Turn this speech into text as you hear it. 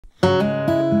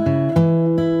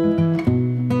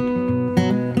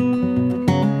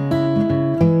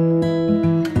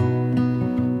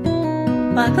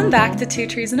back to Two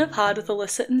Trees in a Pod with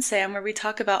Alyssa and Sam, where we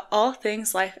talk about all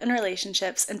things life and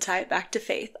relationships and tie it back to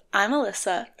faith. I'm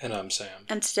Alyssa. And I'm Sam.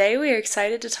 And today we are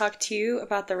excited to talk to you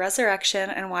about the resurrection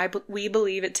and why we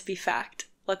believe it to be fact.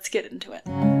 Let's get into it.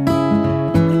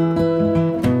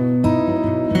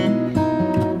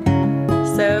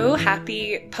 So,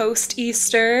 happy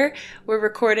post-Easter. We're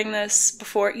recording this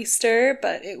before Easter,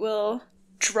 but it will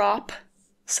drop,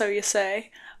 so you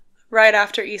say, right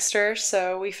after Easter.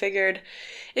 So we figured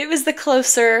it was the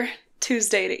closer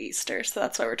Tuesday to Easter, so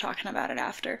that's why we're talking about it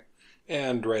after.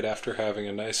 And right after having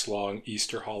a nice long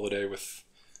Easter holiday with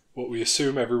what we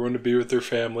assume everyone to be with their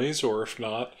families, or if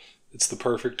not, it's the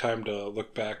perfect time to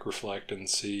look back, reflect, and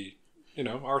see,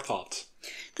 our thoughts.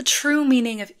 The true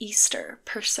meaning of Easter,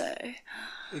 per se.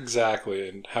 Exactly,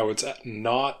 and how it's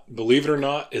not, believe it or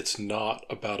not, it's not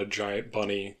about a giant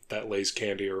bunny that lays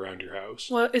candy around your house.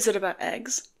 Well, is it about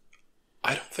eggs?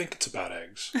 I don't think it's about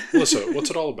eggs. Alyssa, what's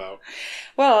it all about?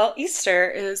 Well, Easter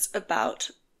is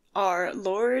about our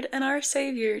Lord and our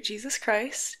Savior, Jesus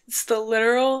Christ. It's the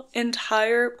literal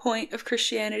entire point of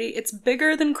Christianity. It's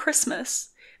bigger than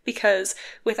Christmas, because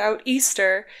without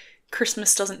Easter,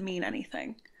 Christmas doesn't mean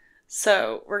anything.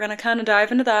 So we're going to kind of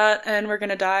dive into that, and we're going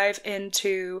to dive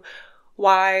into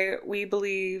why we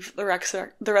believe the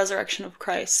resurrection of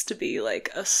Christ to be like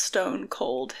a stone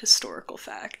cold historical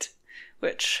fact,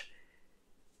 which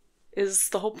is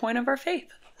the whole point of our faith.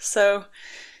 So,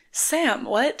 Sam,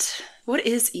 what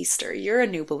is Easter? You're a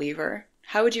new believer.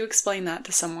 How would you explain that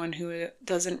to someone who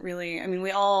doesn't really...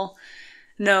 we all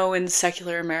know in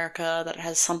secular America that it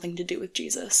has something to do with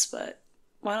Jesus, but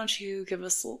why don't you give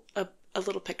us a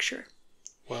little picture?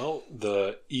 Well,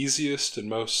 the easiest and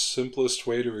most simplest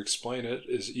way to explain it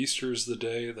is Easter is the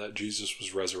day that Jesus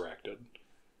was resurrected.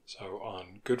 So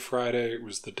on Good Friday, it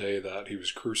was the day that he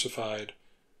was crucified.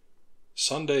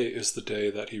 Sunday is the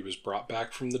day that he was brought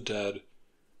back from the dead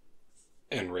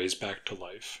and raised back to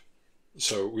life.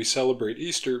 So we celebrate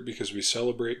Easter because we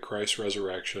celebrate Christ's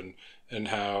resurrection and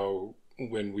how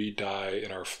when we die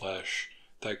in our flesh,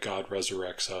 that God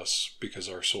resurrects us because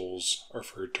our souls are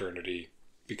for eternity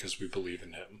because we believe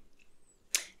in him.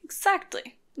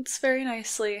 Exactly. It's very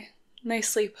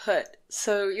nicely put.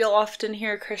 So you'll often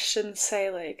hear Christians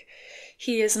say, like,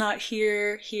 he is not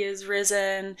here, he is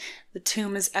risen, the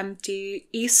tomb is empty.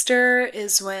 Easter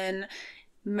is when,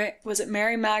 was it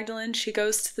Mary Magdalene? She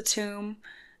goes to the tomb.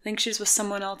 I think she's with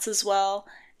someone else as well.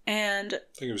 And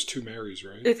I think it was two Marys,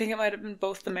 right? I think it might have been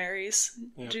both the Marys,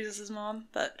 yeah. Jesus' mom.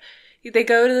 But they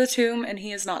go to the tomb and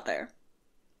he is not there.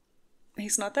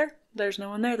 He's not there. There's no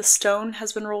one there. The stone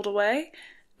has been rolled away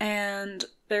and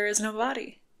there is no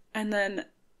body. And then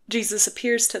Jesus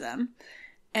appears to them,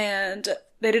 and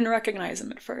they didn't recognize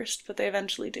him at first, but they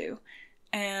eventually do.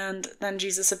 And then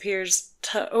Jesus appears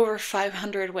to over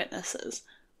 500 witnesses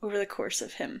over the course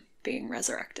of him being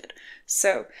resurrected.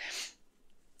 So,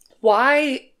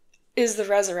 why is the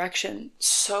resurrection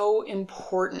so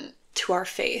important to our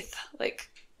faith? Like,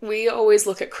 we always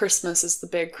look at Christmas as the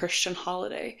big Christian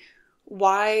holiday.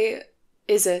 Why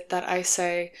is it that I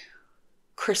say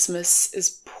Christmas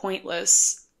is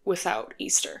pointless without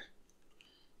Easter?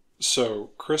 So,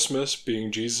 Christmas,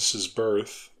 being Jesus'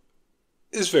 birth,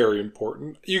 is very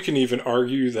important. You can even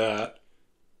argue that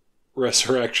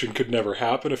resurrection could never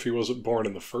happen if he wasn't born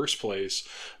in the first place,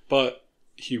 but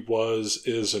he was,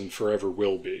 is, and forever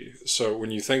will be. So when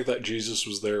you think that Jesus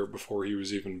was there before he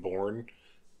was even born,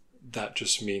 that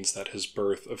just means that his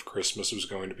birth of Christmas was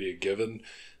going to be a given.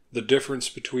 The difference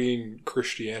between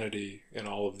Christianity and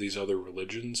all of these other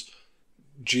religions,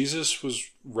 Jesus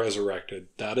was resurrected.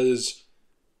 That is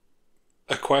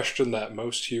a question that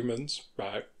most humans,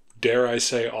 dare I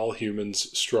say all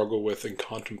humans, struggle with and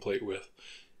contemplate with,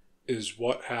 is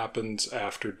what happens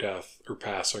after death or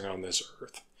passing on this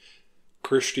earth.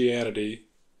 Christianity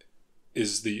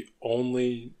is the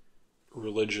only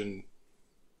religion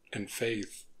and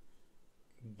faith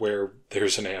where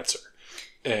there's an answer.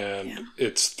 And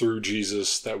It's through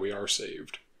Jesus that we are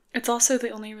saved. It's also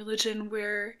the only religion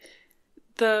where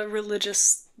the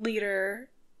religious leader,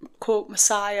 quote,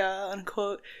 Messiah,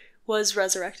 unquote, was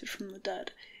resurrected from the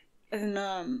dead.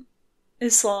 In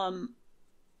Islam,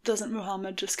 doesn't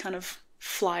Muhammad just kind of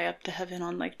fly up to heaven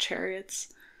on, like,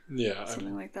 chariots? Yeah.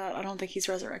 Something like that. I don't think he's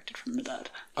resurrected from the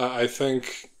dead. I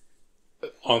think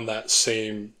on that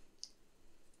same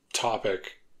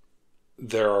topic,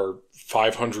 there are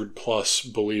 500 plus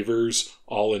believers,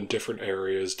 all in different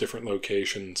areas, different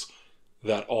locations,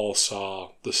 that all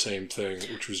saw the same thing,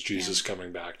 which was Jesus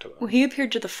coming back to them. Well, he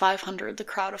appeared to the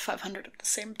crowd of 500 at the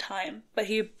same time, but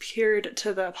he appeared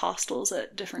to the apostles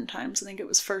at different times. I think it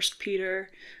was first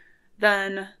Peter,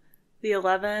 then the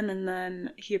 11, and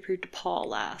then he appeared to Paul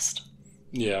last.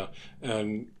 Yeah,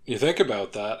 and you think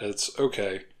about that, it's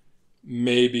okay.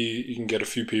 Maybe you can get a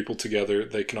few people together,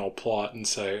 they can all plot and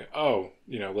say, oh,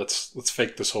 let's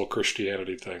fake this whole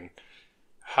Christianity thing.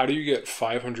 How do you get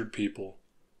 500 people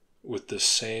with the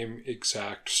same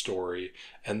exact story,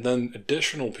 and then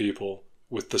additional people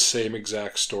with the same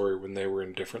exact story when they were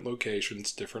in different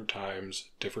locations, different times,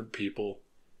 different people,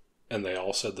 and they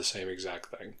all said the same exact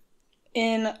thing?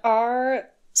 In our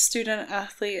student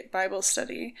athlete Bible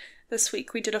study this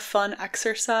week, we did a fun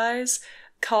exercise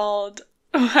called,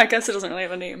 I guess it doesn't really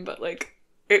have a name, but like,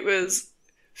 it was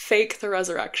fake the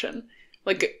resurrection.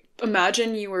 Like,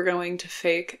 imagine you were going to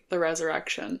fake the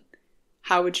resurrection.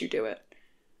 How would you do it?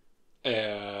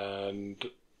 And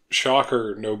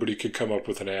shocker, nobody could come up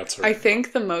with an answer. I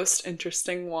think the most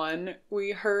interesting one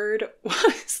we heard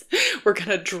was, we're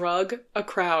gonna drug a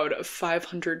crowd of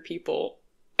 500 people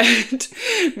and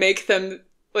make them,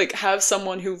 like, have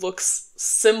someone who looks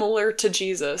similar to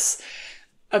Jesus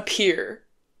appear.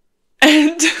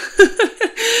 And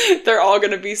they're all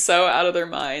gonna be so out of their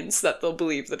minds that they'll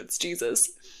believe that it's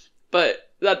Jesus.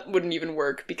 But that wouldn't even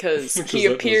work because he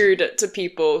appeared to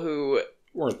people who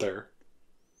weren't there.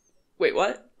 Wait,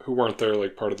 what? Who weren't there,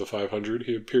 like, part of the 500.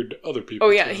 He appeared to other people.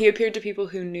 Oh, yeah, he appeared to people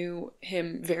who knew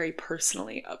him very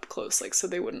personally up close, like, so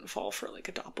they wouldn't fall for, like,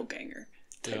 a doppelganger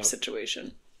type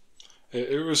situation.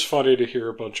 It was funny to hear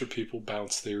a bunch of people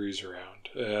bounce theories around.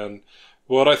 And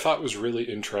what I thought was really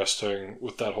interesting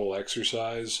with that whole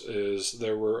exercise is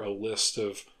there were a list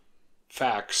of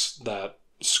facts that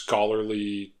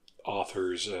scholarly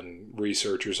authors and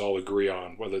researchers all agree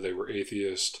on, whether they were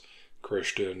atheist,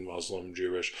 Christian, Muslim,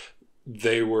 Jewish.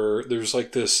 There's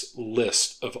like this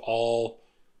list of all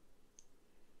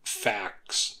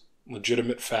facts,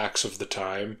 legitimate facts of the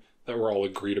time that were all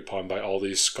agreed upon by all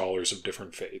these scholars of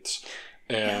different faiths.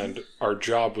 And our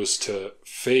job was to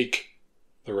fake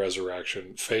the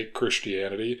resurrection, fake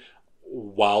Christianity,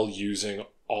 while using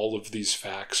all of these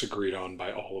facts agreed on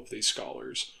by all of these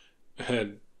scholars.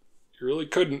 And you really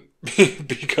couldn't,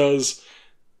 because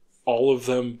all of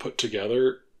them put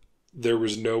together, there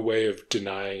was no way of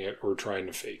denying it or trying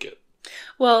to fake it.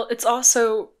 Well, it's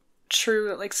also true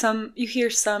that, like, you hear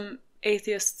some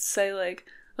atheists say, like,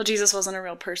 well, Jesus wasn't a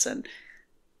real person.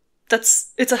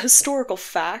 It's a historical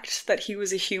fact that he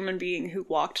was a human being who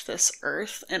walked this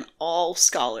earth, and all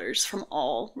scholars from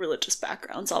all religious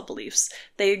backgrounds, all beliefs,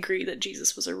 they agree that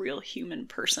Jesus was a real human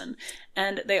person.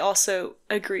 And they also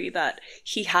agree that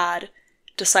he had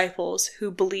disciples who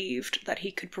believed that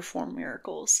he could perform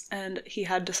miracles, and he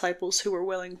had disciples who were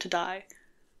willing to die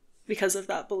because of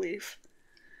that belief.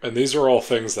 And these are all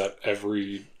things that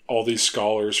all these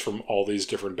scholars from all these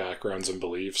different backgrounds and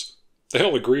beliefs, they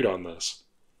all agreed on this.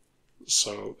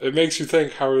 So it makes you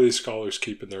think, how are these scholars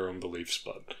keeping their own beliefs?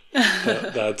 But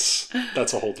that's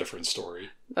a whole different story.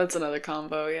 That's another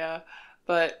combo, yeah.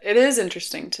 But it is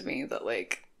interesting to me that,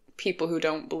 like, people who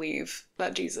don't believe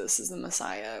that Jesus is the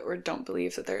Messiah or don't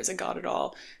believe that there is a God at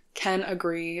all can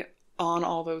agree on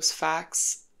all those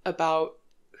facts about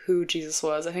who Jesus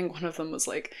was. I think one of them was,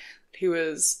 like, he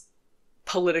was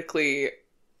politically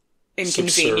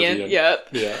inconvenient. Yep.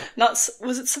 Yeah.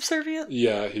 Was it subservient?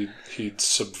 Yeah, he'd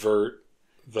subvert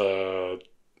the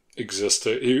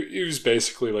existence. He was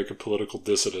basically like a political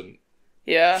dissident.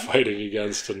 Yeah. Fighting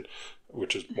against, and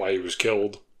which is why he was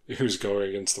killed. He was going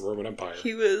against the Roman Empire.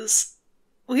 He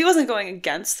wasn't going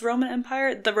against the Roman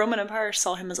Empire. The Roman Empire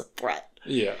saw him as a threat.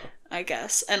 Yeah. I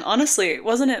guess. And honestly,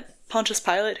 wasn't it Pontius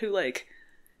Pilate who, like,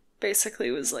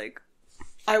 basically was like,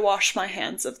 I wash my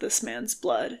hands of this man's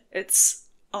blood. It's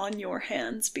on your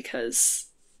hands because,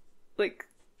 like,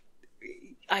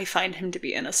 I find him to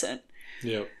be innocent.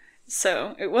 Yep.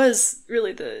 So it was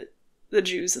really the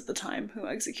Jews at the time who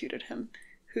executed him,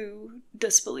 who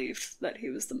disbelieved that he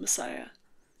was the Messiah.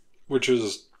 Which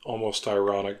is almost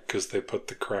ironic because they put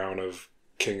the crown of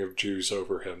King of Jews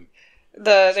over him.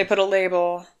 They put a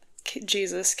label,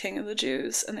 Jesus, King of the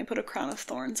Jews, and they put a crown of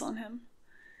thorns on him.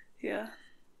 Yeah.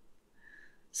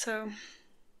 So,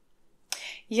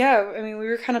 yeah, I mean, we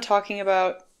were kind of talking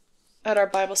about at our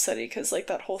Bible study, because, like,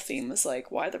 that whole theme was, like,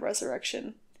 why the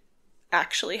resurrection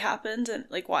actually happened, and,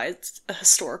 like, why it's a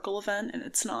historical event, and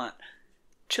it's not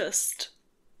just,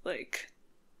 like,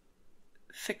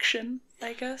 fiction,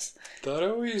 I guess. That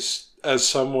always, as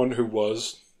someone who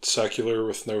was secular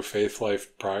with no faith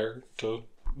life prior to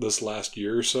this last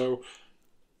year or so,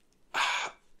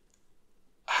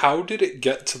 how did it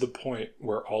get to the point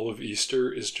where all of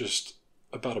Easter is just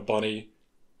about a bunny,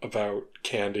 about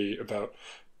candy, about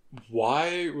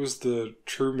why was the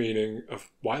true meaning of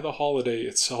why the holiday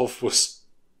itself was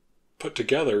put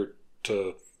together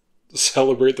to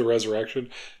celebrate the resurrection.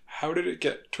 How did it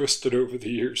get twisted over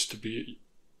the years to be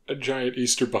a giant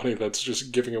Easter bunny that's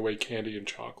just giving away candy and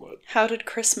chocolate? How did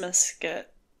Christmas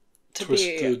get to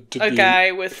Twisted be to a be-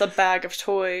 guy with a bag of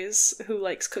toys who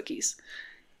likes cookies?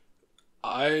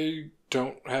 I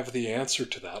don't have the answer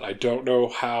to that. I don't know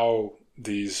how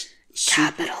these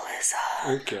Capitalism.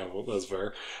 Okay, well, that's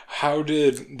fair. How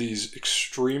did these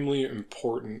extremely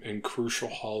important and crucial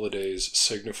holidays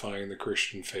signifying the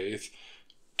Christian faith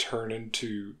turn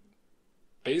into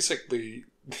basically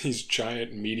these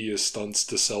giant media stunts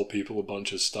to sell people a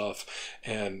bunch of stuff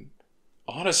and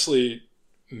honestly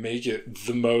make it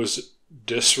the most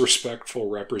disrespectful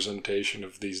representation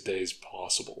of these days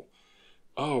possible?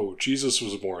 Oh, Jesus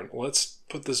was born. Let's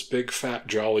put this big fat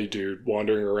jolly dude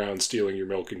wandering around stealing your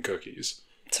milk and cookies.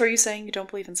 So are you saying you don't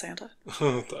believe in Santa?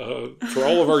 For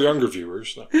all of our younger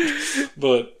viewers. No.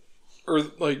 But, or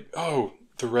like, oh,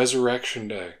 the resurrection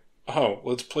day. Oh,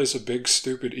 let's place a big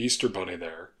stupid Easter bunny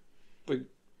there. Like,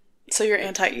 So you're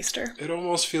anti-Easter? it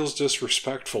almost feels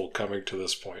disrespectful coming to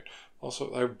this point.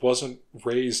 Also, I wasn't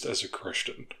raised as a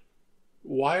Christian.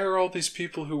 Why are all these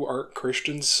people who aren't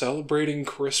Christians celebrating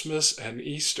Christmas and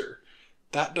Easter?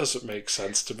 That doesn't make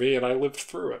sense to me, and I lived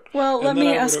through it. Well, And let then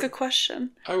me I ask would've- a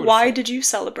question. I would've Why thought- did you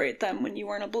celebrate them when you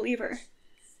weren't a believer?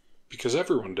 Because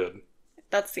everyone did.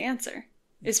 That's the answer.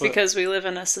 It's But- because we live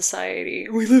in a society.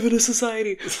 We live in a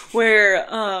society where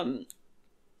a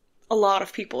lot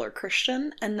of people are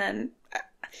Christian, and then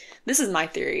this is my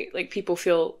theory. Like, people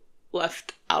feel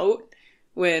left out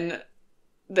when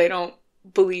they don't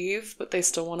believe, but they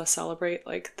still want to celebrate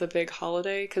like the big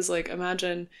holiday. Because, like,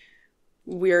 imagine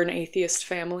we're an atheist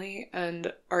family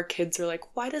and our kids are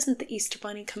like, why doesn't the Easter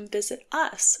Bunny come visit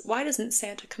us? Why doesn't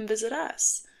Santa come visit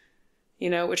us? You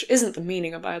know, which isn't the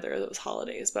meaning of either of those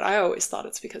holidays, but I always thought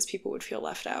it's because people would feel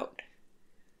left out.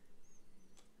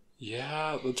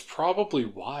 Yeah, that's probably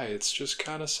why. It's just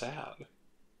kind of sad.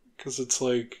 Because it's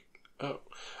like, oh.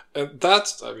 And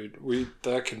that's, I mean,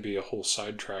 that can be a whole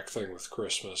sidetrack thing with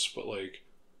Christmas, but like,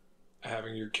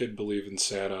 having your kid believe in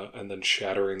Santa and then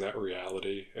shattering that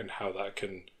reality and how that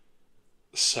can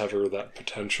sever that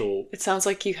potential. It sounds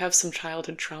like you have some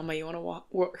childhood trauma you want to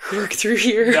work through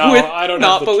here No, with I don't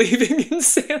not have the- believing in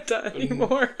Santa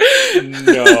anymore.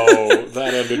 No,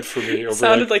 that ended for me over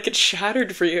Sounded like it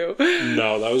shattered for you.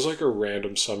 No, that was like a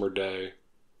random summer day,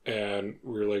 and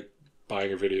we were like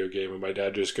buying a video game, and my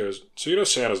dad just goes, "So you know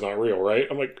Santa's not real, right?"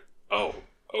 I'm like, "Oh,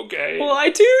 okay." Well, I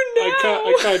do now.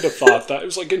 I kind of thought that. It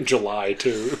was like in July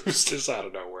too. It was just out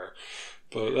of nowhere,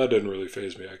 but that didn't really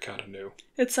faze me. I kind of knew.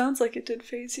 It sounds like it did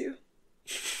faze you.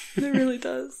 It really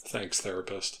does. Thanks,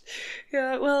 therapist.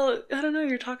 Yeah, well, I don't know.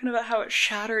 You're talking about how it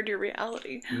shattered your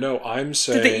reality. No, I'm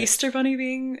saying. Did the Easter Bunny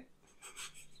being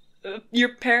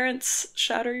your parents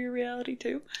shatter your reality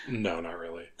too? No, not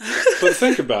really. But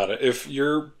think about it. If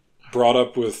you're brought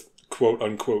up with quote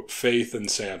unquote faith in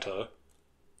Santa,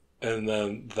 and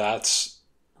then that's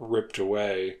ripped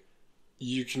away,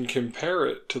 you can compare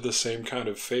it to the same kind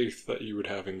of faith that you would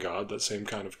have in God, that same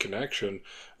kind of connection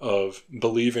of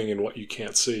believing in what you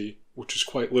can't see, which is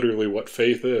quite literally what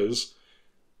faith is,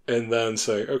 and then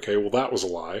saying, okay, well, that was a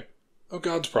lie. Oh,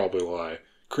 God's probably a lie.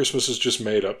 Christmas is just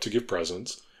made up to give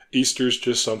presents. Easter's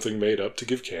just something made up to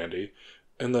give candy.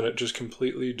 And then it just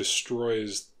completely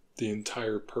destroys the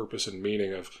entire purpose and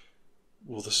meaning of,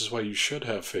 well, this is why you should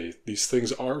have faith. These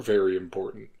things are very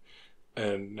important.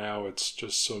 And now it's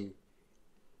just some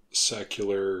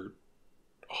secular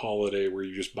holiday where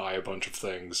you just buy a bunch of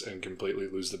things and completely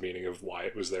lose the meaning of why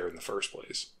it was there in the first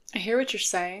place. I hear what you're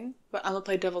saying, but I'm gonna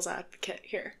play devil's advocate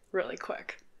here, really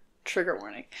quick. Trigger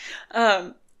warning.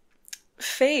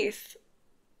 Faith,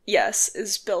 yes,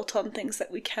 is built on things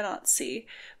that we cannot see,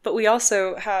 but we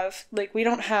also have, like, we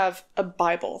don't have a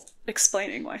Bible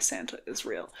explaining why Santa is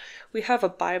real. We have a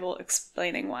Bible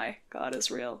explaining why God is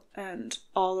real, and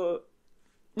all the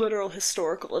literal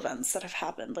historical events that have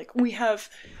happened. Like, we have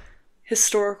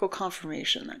historical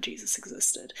confirmation that Jesus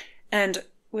existed. And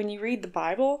when you read the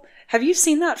Bible, have you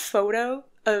seen that photo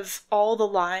of all the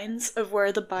lines of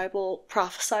where the Bible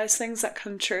prophesies things that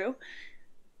come true?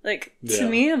 Like, to Yeah.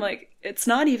 me, I'm like, it's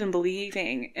not even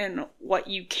believing in what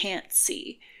you can't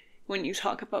see when you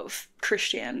talk about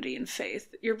Christianity and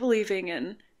faith. You're believing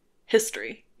in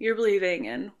history. You're believing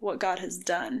in what God has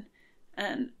done.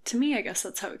 And to me, I guess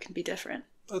that's how it can be different.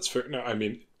 That's fair. No, I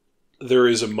mean, there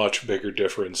is a much bigger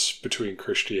difference between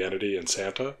Christianity and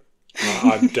Santa.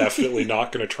 I'm definitely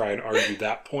not going to try and argue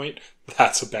that point.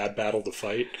 That's a bad battle to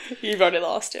fight. You've already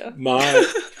lost, yeah.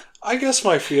 I guess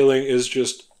my feeling is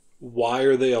just, why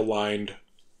are they aligned,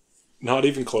 not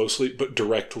even closely, but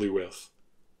directly with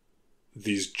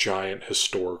these giant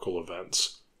historical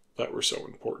events? that were so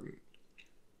important.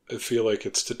 I feel like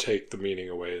it's to take the meaning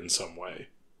away in some way.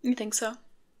 You think so?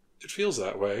 It feels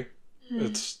that way.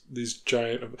 It's these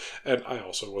giant... And I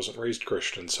also wasn't raised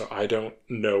Christian, so I don't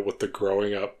know what the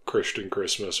growing up Christian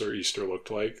Christmas or Easter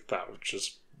looked like. That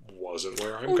just wasn't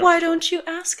where I'm coming Why from. don't you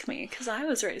ask me? Because I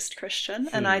was raised Christian,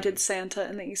 and I did Santa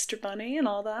and the Easter Bunny and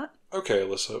all that. Okay,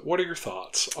 Alyssa, what are your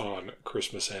thoughts on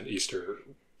Christmas and Easter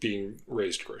being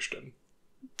raised Christian?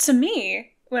 To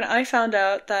me, when I found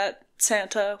out that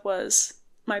Santa was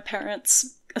my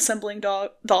parents assembling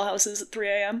dollhouses at 3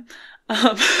 a.m.,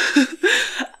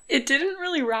 it didn't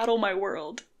really rattle my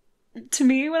world. To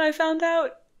me, when I found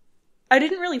out, I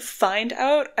didn't really find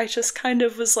out. I just kind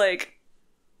of was like,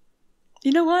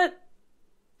 you know what?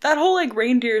 That whole, like,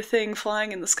 reindeer thing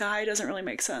flying in the sky doesn't really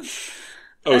make sense.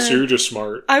 Oh, so you're just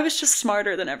smart. I was just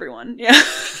smarter than everyone, yeah.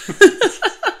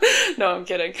 No, I'm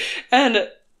kidding. And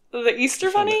the Easter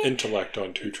Bunny? Intellect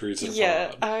on two trees and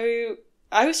yeah, I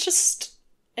was just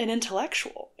an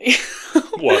intellectual.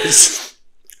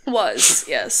 Was,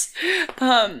 yes.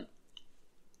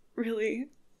 Really.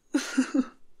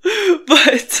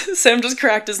 But Sam just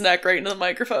cracked his neck right into the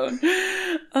microphone.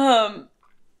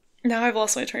 Now I've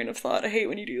lost my train of thought. I hate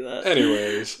when you do that.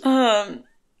 Anyways.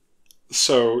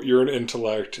 So you're an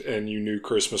intellect and you knew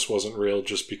Christmas wasn't real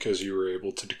just because you were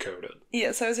able to decode it.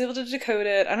 Yes, I was able to decode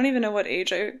it. I don't even know what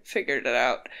age I figured it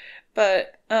out.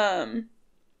 But the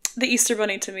Easter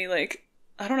Bunny to me, like,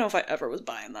 I don't know if I ever was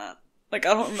buying that. Like,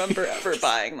 I don't remember ever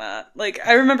buying that. Like,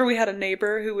 I remember we had a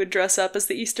neighbor who would dress up as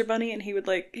the Easter Bunny, and he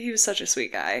was such a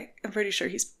sweet guy. I'm pretty sure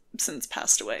he's since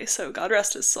passed away, so God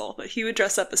rest his soul. But he would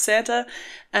dress up as Santa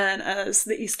and as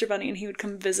the Easter Bunny, and he would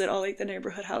come visit all, like, the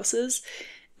neighborhood houses.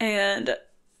 And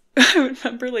I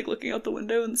remember, like, looking out the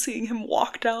window and seeing him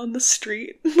walk down the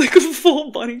street, like, a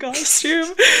full bunny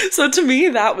costume. So to me,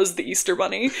 that was the Easter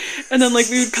Bunny. And then, like,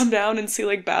 we would come down and see,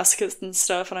 like, baskets and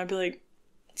stuff, and I'd be like,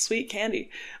 sweet candy.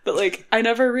 But, like, I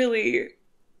don't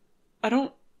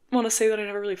want to say that I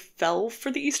never really fell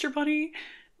for the Easter Bunny,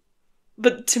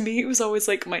 but to me it was always,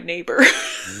 like, my neighbor.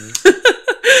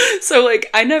 So, like,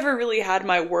 I never really had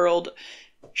my world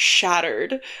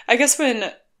shattered. I guess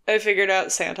when I figured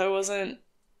out Santa wasn't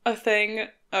a thing,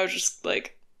 I was just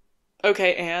like,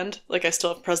 okay, and, like, I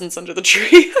still have presents under the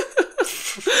tree.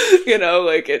 You know,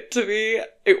 like, to me,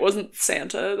 it wasn't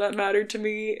Santa that mattered to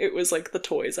me. It was, like, the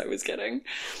toys I was getting.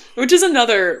 Which is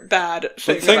another bad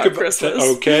thing about Christmas.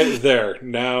 Okay, there.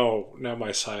 Now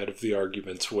my side of the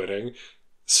argument's winning.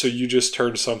 So you just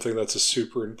turned something that's a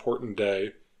super important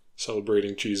day,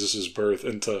 celebrating Jesus' birth,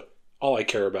 into all I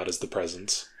care about is the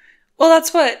presents. Well,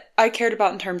 that's what I cared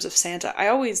about in terms of Santa. I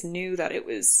always knew that it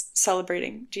was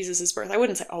celebrating Jesus' birth. I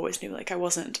wouldn't say always knew. Like, I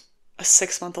wasn't a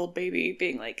 6-month-old baby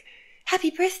being like,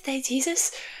 happy birthday,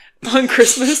 Jesus, on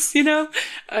Christmas, you know?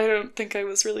 I don't think I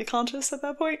was really conscious at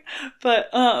that point. But,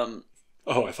 Oh,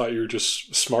 I thought you were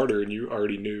just smarter and you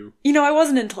already knew. You know, I was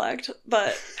an intellect,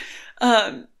 but,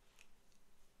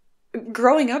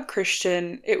 growing up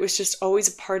Christian, it was just always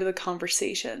a part of the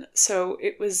conversation. So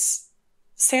it was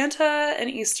Santa and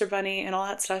Easter Bunny and all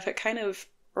that stuff. It kind of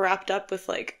wrapped up with,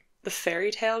 like, the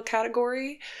fairy tale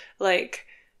category. Like,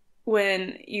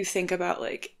 when you think about,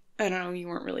 like, I don't know, you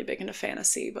weren't really big into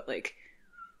fantasy, but, like,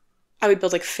 I would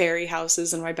build, like, fairy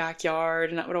houses in my backyard,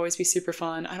 and that would always be super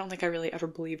fun. I don't think I really ever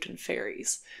believed in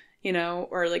fairies, you know,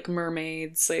 or, like,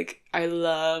 mermaids. Like, I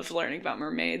love learning about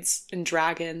mermaids and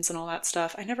dragons and all that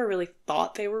stuff. I never really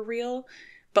thought they were real,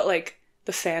 but, like,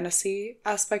 the fantasy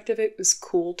aspect of it was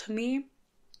cool to me.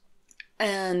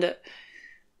 And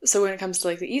so when it comes to,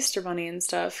 like, the Easter Bunny and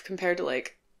stuff, compared to,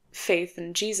 like, faith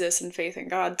in Jesus and faith in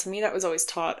God, to me that was always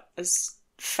taught as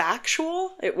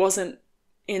factual. It wasn't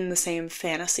in the same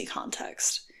fantasy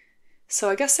context. So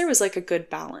I guess there was, like, a good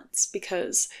balance,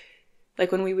 because,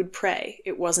 like, when we would pray,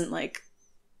 it wasn't like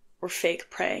we're fake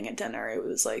praying at dinner. It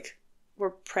was like we're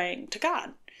praying to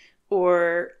God.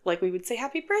 Or, like, we would say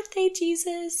happy birthday,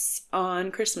 Jesus,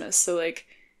 on Christmas. So, like,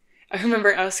 I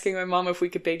remember asking my mom if we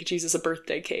could bake Jesus a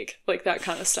birthday cake, like, that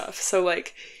kind of stuff. So,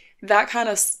 like, that kind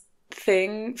of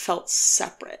thing felt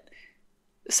separate.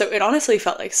 So it honestly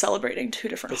felt like celebrating two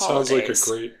different holidays. Sounds like a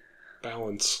great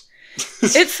balance.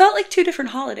 It felt like two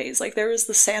different holidays. Like, there was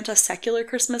the Santa secular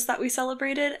Christmas that we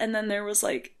celebrated, and then there was,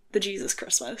 like, the Jesus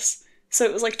Christmas. So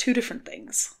it was, like, two different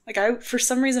things. Like, for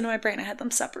some reason in my brain, I had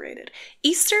them separated.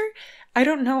 Easter, I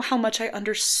don't know how much I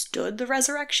understood the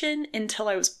resurrection until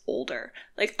I was older.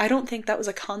 Like, I don't think that was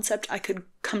a concept I could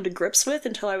come to grips with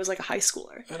until I was, like, a high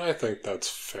schooler. And I think that's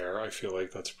fair. I feel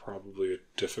like that's probably a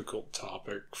difficult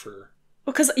topic for...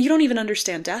 Well, because you don't even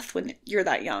understand death when you're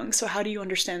that young, so how do you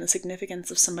understand the significance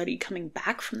of somebody coming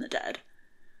back from the dead?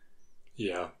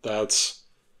 Yeah, that's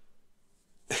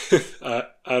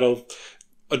I don't.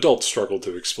 Adults struggle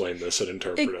to explain this and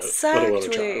interpret it, let alone a child.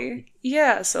 Exactly.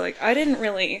 Yeah, so like I didn't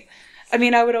really I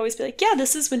mean, I would always be like, yeah,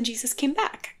 this is when Jesus came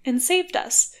back and saved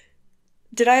us.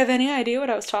 Did I have any idea what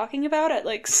I was talking about at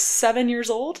like 7 years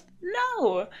old?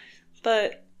 No.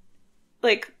 But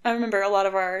like I remember a lot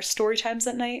of our story times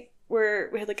at night where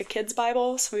we had like a kid's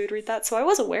Bible, so we would read that. So I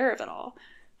was aware of it all.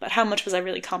 But how much was I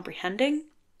really comprehending?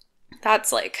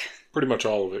 That's like Pretty much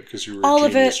all of it, because you were all a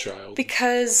of genius it child.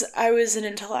 because I was an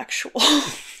intellectual.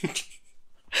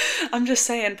 I'm just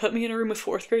saying, put me in a room with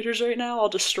fourth graders right now, I'll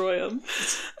destroy them.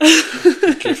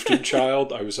 Gifted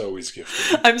child? I was always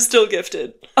gifted. I'm still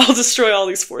gifted. I'll destroy all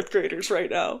these fourth graders right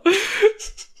now.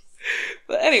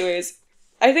 But anyways,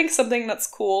 I think something that's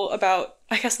cool about,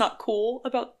 I guess not cool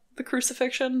about the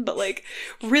crucifixion, but like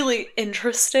really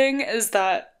interesting is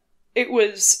that it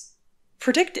was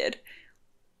predicted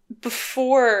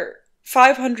before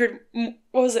 500,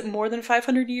 what was it, more than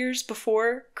 500 years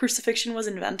before crucifixion was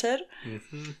invented.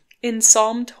 Mm-hmm. In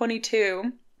Psalm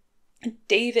 22,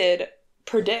 David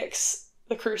predicts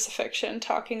the crucifixion,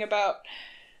 talking about,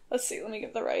 let's see, let me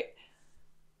get the right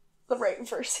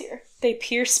verse here. They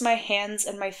pierce my hands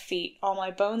and my feet. All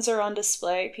my bones are on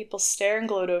display. People stare and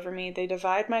gloat over me. They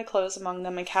divide my clothes among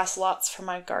them and cast lots for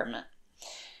my garment.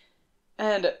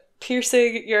 And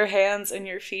piercing your hands and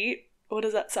your feet, what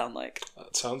does that sound like?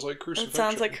 That sounds like crucifixion. It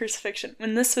sounds like crucifixion.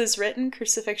 When this was written,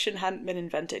 crucifixion hadn't been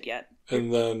invented yet.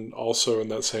 And then also in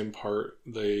that same part,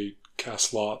 they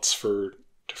cast lots for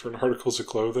different articles of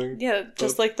clothing. Yeah,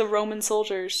 just like the Roman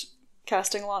soldiers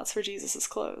casting lots for Jesus'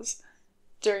 clothes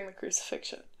during the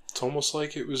crucifixion. It's almost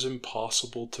like it was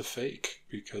impossible to fake,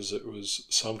 because it was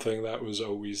something that was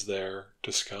always there,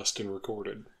 discussed and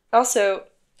recorded. Also,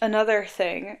 another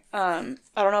thing, I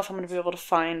don't know if I'm going to be able to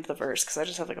find the verse, because I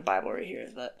just have like a Bible right here,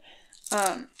 but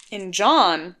in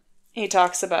John, he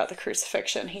talks about the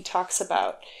crucifixion. He talks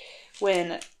about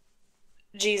when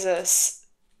Jesus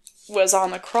was on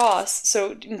the cross.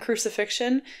 So in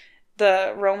crucifixion,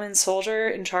 the Roman soldier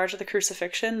in charge of the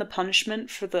crucifixion, the punishment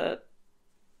for the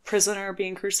prisoner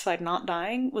being crucified not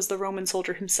dying was the Roman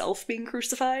soldier himself being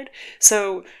crucified.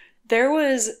 So there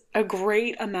was a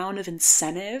great amount of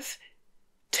incentive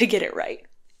to get it right,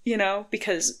 you know,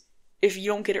 because if you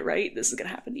don't get it right, this is going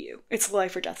to happen to you. It's a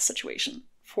life or death situation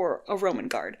for a Roman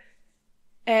guard.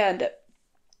 And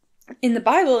in the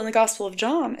Bible, in the Gospel of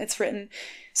John, it's written,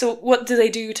 so what do they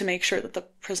do to make sure that the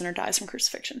prisoner dies from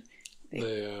crucifixion?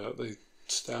 They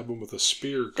stab him with a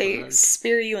spear, correct? They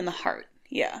spear you in the heart,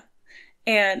 yeah.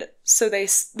 And so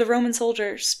the Roman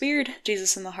soldier speared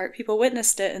Jesus in the heart. People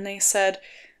witnessed it, and they said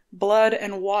blood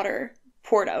and water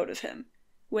poured out of him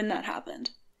when that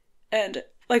happened. And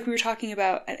like we were talking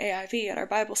about at AIV, at our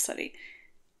Bible study,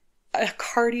 a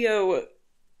cardiac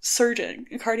surgeon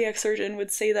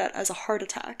would say that as a heart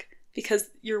attack,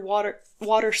 because your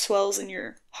water swells in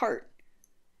your heart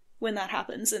when that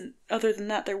happens. And other than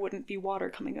that, there wouldn't be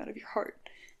water coming out of your heart.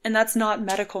 And that's not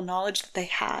medical knowledge that they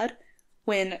had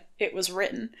when it was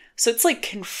written. So it's like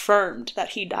confirmed that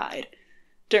he died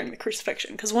during the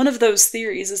crucifixion. Because one of those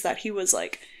theories is that he was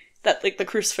like, that like the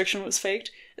crucifixion was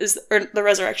faked, or the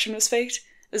resurrection was faked,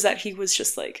 is that he was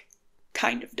just like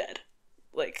kind of dead.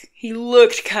 Like he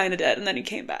looked kind of dead and then he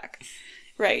came back.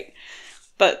 Right.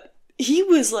 But he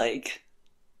was like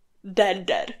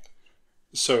dead.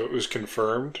 So it was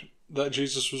confirmed that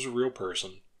Jesus was a real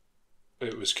person.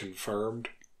 It was confirmed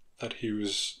that he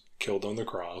was killed on the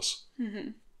cross. Mm-hmm.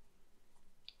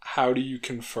 How do you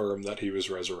confirm that he was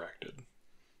resurrected?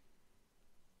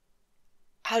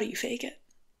 How do you fake it?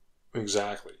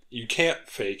 Exactly. You can't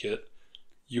fake it.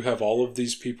 You have all of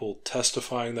these people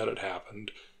testifying that it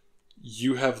happened.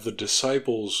 You have the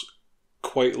disciples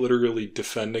quite literally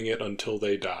defending it until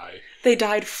they die. They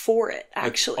died for it,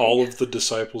 actually. Like all of the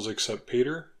disciples except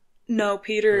Peter? No,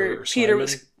 Peter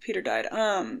died.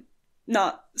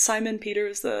 Not Simon. Peter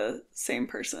was the same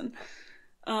person.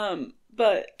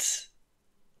 But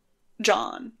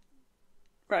John,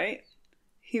 right?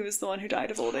 He was the one who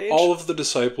died of old age. All of the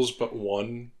disciples but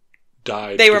one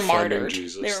died. They were martyred.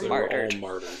 Jesus. They were all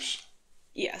martyrs.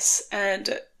 Yes,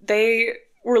 and they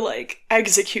were like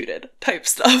executed type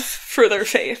stuff for their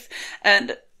faith,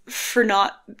 and for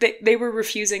not they were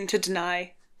refusing to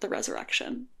deny the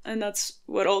resurrection, and that's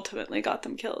what ultimately got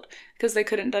them killed, because they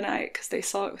couldn't deny it, because they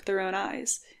saw it with their own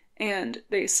eyes, and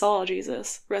they saw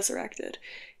Jesus resurrected.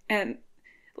 And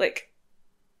like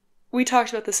we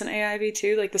talked about this in AIV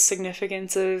too, like the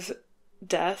significance of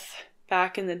death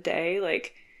back in the day.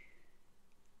 Like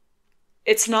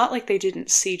it's not like they didn't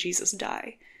see Jesus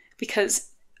die,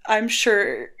 because I'm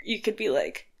sure you could be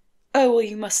like, oh, well,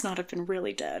 you must not have been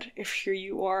really dead if here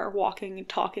you are walking and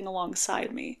talking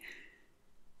alongside me.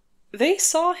 They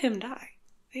saw him die.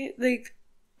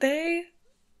 They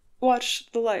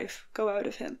watched the life go out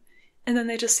of him. And then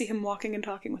they just see him walking and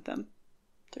talking with them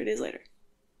 3 days later.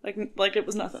 Like it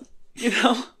was nothing, you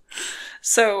know?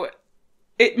 So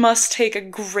it must take a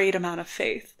great amount of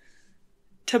faith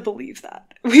to believe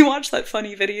that. We watched that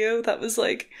funny video that was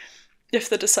like, if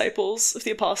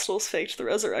the apostles faked the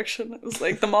resurrection. It was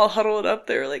like them all huddled up.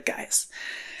 They were like, guys,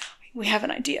 we have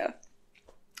an idea.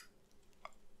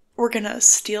 We're gonna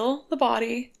steal the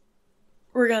body.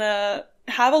 We're gonna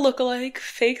have a lookalike,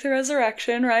 fake the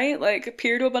resurrection, right? Like,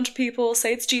 appear to a bunch of people,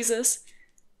 say it's Jesus,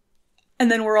 and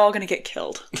then we're all gonna get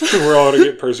killed. We're all gonna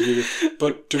get persecuted.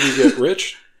 But do we get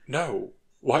rich? No.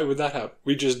 Why would that happen?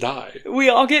 We just die. We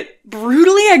all get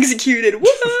brutally executed.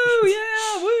 Woo!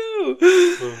 Yeah, woo!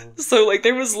 So, like,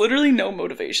 there was literally no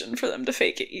motivation for them to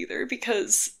fake it either,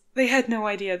 because they had no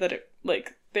idea that it,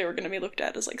 like, they were gonna be looked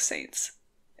at as, like, saints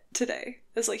today,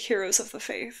 as, like, heroes of the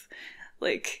faith.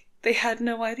 Like, they had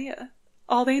no idea.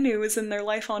 All they knew is in their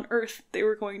life on Earth, they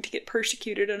were going to get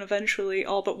persecuted and eventually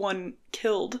all but one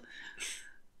killed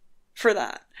for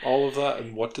that. All of that,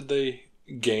 and what did they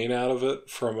gain out of it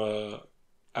from a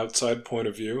outside point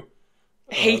of view?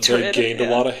 Hatred. They gained a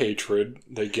lot of hatred.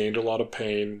 They gained a lot of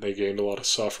pain. They gained a lot of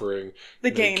suffering.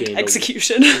 They gained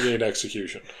execution. They gained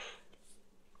execution.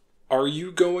 Are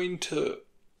you going to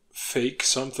fake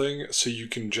something so you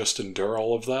can just endure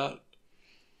all of that?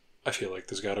 I feel like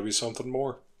there's got to be something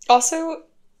more. Also,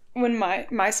 when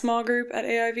my small group at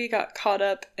AIV got caught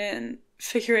up in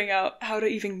figuring out how to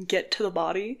even get to the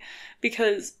body,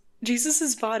 because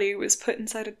Jesus' body was put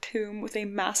inside a tomb with a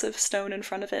massive stone in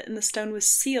front of it, and the stone was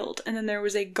sealed, and then there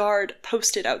was a guard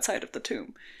posted outside of the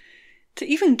tomb. To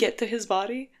even get to his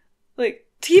body, like,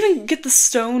 to even get the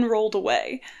stone rolled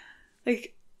away,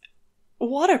 like,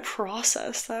 what a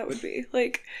process that would be.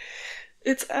 Like,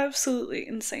 it's absolutely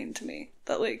insane to me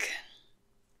that, like,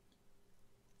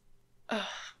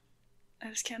 I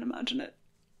just can't imagine it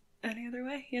any other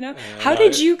way, you know? How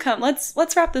did you come?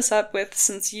 Let's wrap this up with,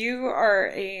 since you are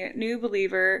a new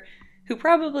believer who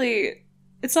probably,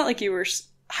 it's not like you were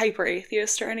hyper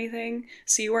atheist or anything,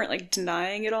 so you weren't like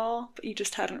denying it all, but you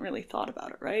just hadn't really thought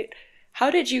about it, right? How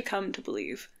did you come to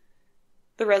believe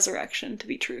the resurrection to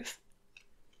be truth?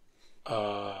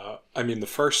 I mean, the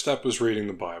first step was reading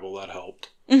the Bible. That helped.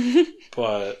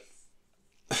 But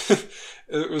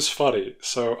it was funny.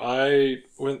 So I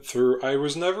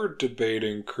was never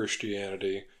debating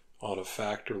Christianity on a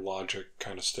fact or logic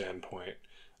kind of standpoint.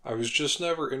 I was just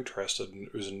never interested, and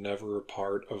it was never a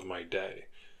part of my day.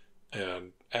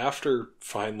 And after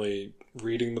finally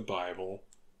reading the Bible,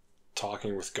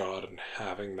 talking with God and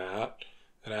having that,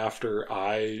 and after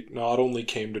I not only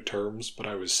came to terms, but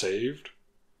I was saved,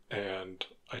 and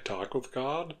I talked with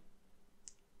God,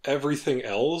 everything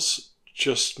else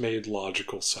just made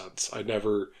logical sense.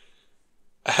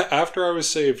 After I was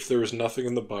saved, there was nothing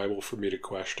in the Bible for me to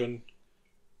question,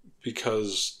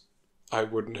 because I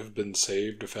wouldn't have been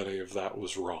saved if any of that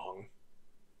was wrong.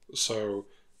 So,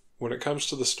 when it comes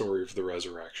to the story of the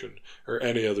resurrection, or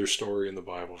any other story in the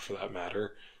Bible for that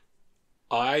matter,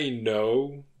 I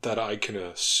know that I can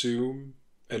assume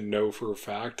and know for a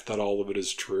fact that all of it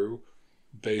is true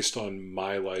based on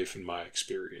my life and my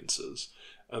experiences.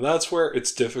 And that's where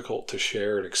it's difficult to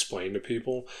share and explain to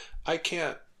people. I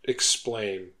can't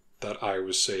explain that I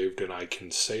was saved and I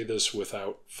can say this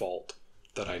without fault,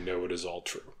 that I know it is all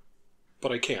true.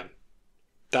 But I can.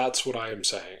 That's what I am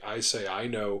saying. I say I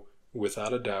know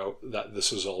without a doubt that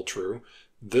this is all true.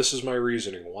 This is my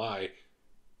reasoning why.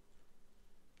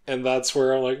 And that's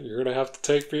where I'm like, you're going to have to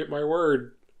take me at my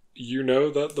word. You know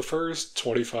that the first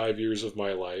 25 years of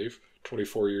my life,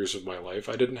 24 years of my life,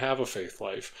 I didn't have a faith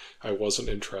life. I wasn't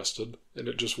interested, and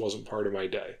it just wasn't part of my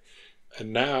day.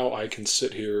 And now I can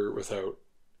sit here without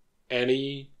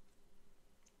any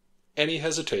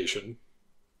hesitation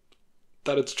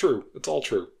that it's true. It's all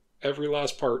true. Every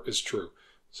last part is true.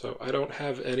 So I don't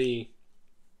have any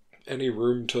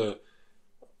room to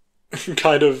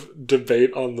kind of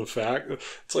debate on the fact.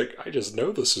 It's like, I just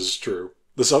know this is true.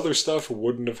 This other stuff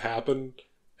wouldn't have happened,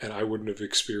 and I wouldn't have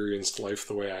experienced life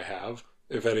the way I have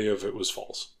if any of it was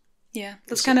false. Yeah,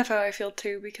 that's kind of how I feel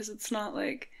too, because it's not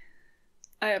like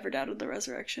I ever doubted the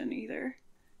resurrection either.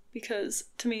 Because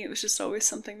to me it was just always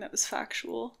something that was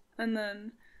factual. And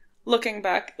then looking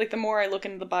back, like, the more I look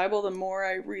into the Bible, the more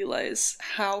I realize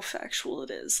how factual it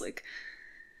is. Like,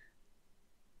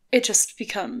 it just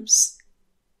becomes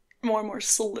more and more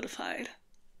solidified.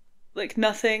 Like,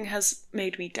 nothing has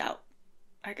made me doubt,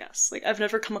 I guess. Like, I've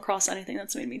never come across anything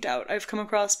that's made me doubt. I've come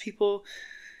across people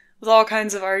with all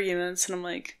kinds of arguments, and I'm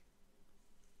like,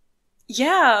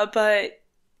 yeah, but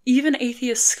even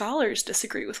atheist scholars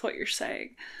disagree with what you're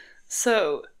saying.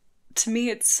 So, to me,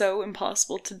 it's so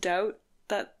impossible to doubt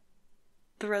that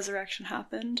the resurrection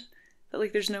happened, that,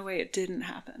 like, there's no way it didn't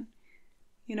happen.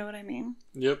 You know what I mean?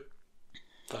 Yep.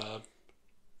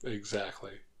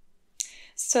 Exactly.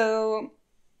 So,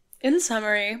 in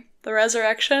summary, the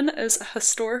resurrection is a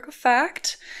historical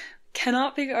fact,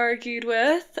 cannot be argued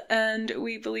with, and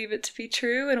we believe it to be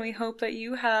true, and we hope that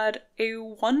you had a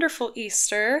wonderful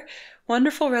Easter,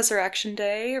 wonderful Resurrection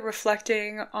Day,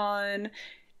 reflecting on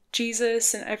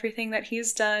Jesus and everything that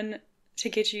he's done to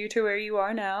get you to where you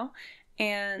are now,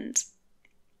 and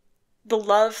the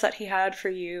love that he had for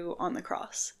you on the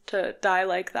cross, to die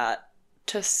like that,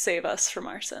 to save us from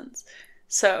our sins.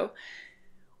 So,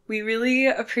 we really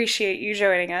appreciate you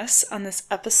joining us on this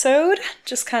episode,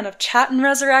 just kind of chatting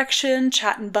resurrection,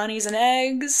 chatting bunnies and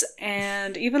eggs,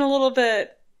 and even a little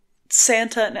bit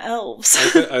Santa and elves.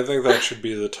 I think that should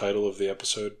be the title of the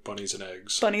episode, Bunnies and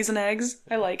Eggs. Bunnies and eggs.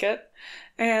 I like it.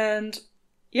 And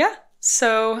yeah,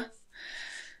 so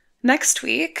next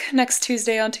week, next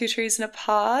Tuesday on Two Trees in a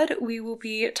Pod, we will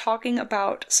be talking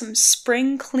about some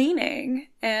spring cleaning,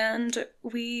 and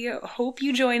we hope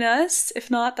you join us. If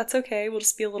not, that's okay. We'll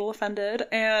just be a little offended.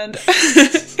 And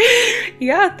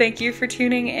yeah, thank you for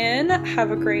tuning in.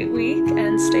 Have a great week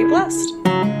and stay blessed.